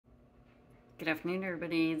Good afternoon,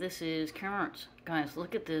 everybody. This is Parrot. Guys,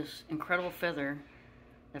 look at this incredible feather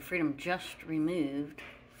that Freedom just removed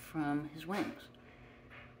from his wings.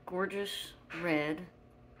 Gorgeous red,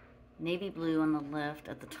 navy blue on the left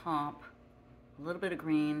at the top, a little bit of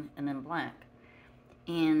green, and then black.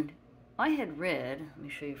 And I had red. Let me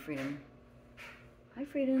show you Freedom. Hi,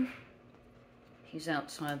 Freedom. He's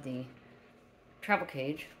outside the travel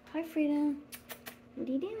cage. Hi, Freedom. What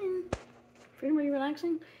are you doing? Freedom, are you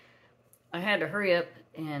relaxing? I had to hurry up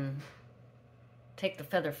and take the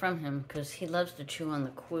feather from him because he loves to chew on the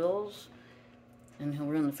quills and he'll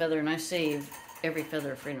ruin the feather, and I save every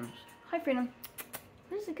feather of Freedom's. Hi, Freedom.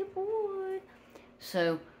 This is a good boy.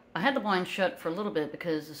 So I had the blinds shut for a little bit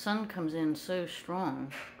because the sun comes in so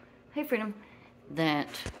strong. Hey, Freedom. That,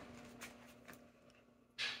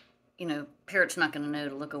 you know, Parrot's not going to know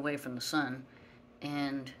to look away from the sun.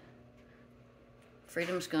 And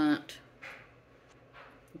Freedom's got...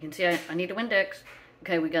 You can see I need a Windex.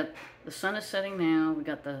 Okay, we got the sun is setting now. We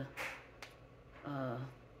got the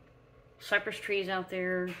cypress trees out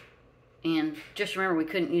there. And just remember, we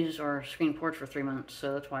couldn't use our screen porch for 3 months,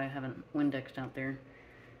 so that's why I haven't Windexed out there.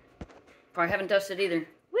 Probably haven't dusted either.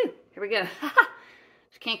 Woo! Here we go.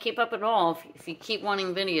 Just can't keep up at all. If you keep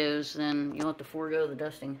wanting videos, then you'll have to forego the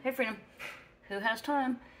dusting. Hey, Freedom. Who has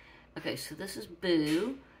time? Okay, so this is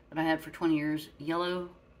Boo that I had for 20 years.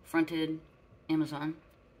 Yellow fronted Amazon.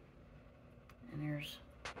 And there's,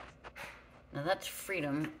 now that's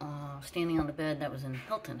Freedom standing on the bed that was in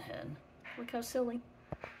Hilton Head. Look how silly.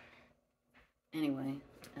 Anyway,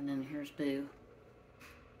 and then here's Boo.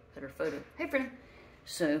 Put her photo. Hey, Freedom.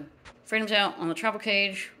 So, Freedom's out on the travel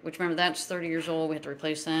cage, which remember that's 30 years old. We have to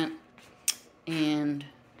replace that. And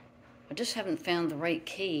I just haven't found the right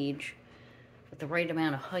cage with the right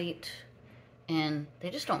amount of height. And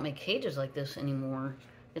they just don't make cages like this anymore.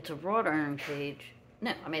 It's a wrought iron cage.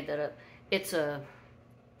 No, I made that up. It's a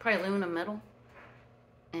probably aluminum metal,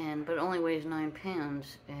 but it only weighs 9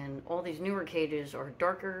 pounds. And all these newer cages are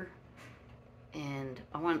darker, and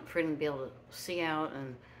I want Freedom to be able to see out.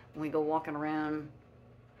 And when we go walking around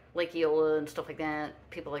Lake Eola and stuff like that,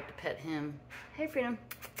 people like to pet him. Hey, Freedom.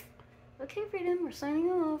 Okay, Freedom, we're signing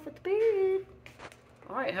off with the Parrot.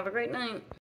 All right, have a great night.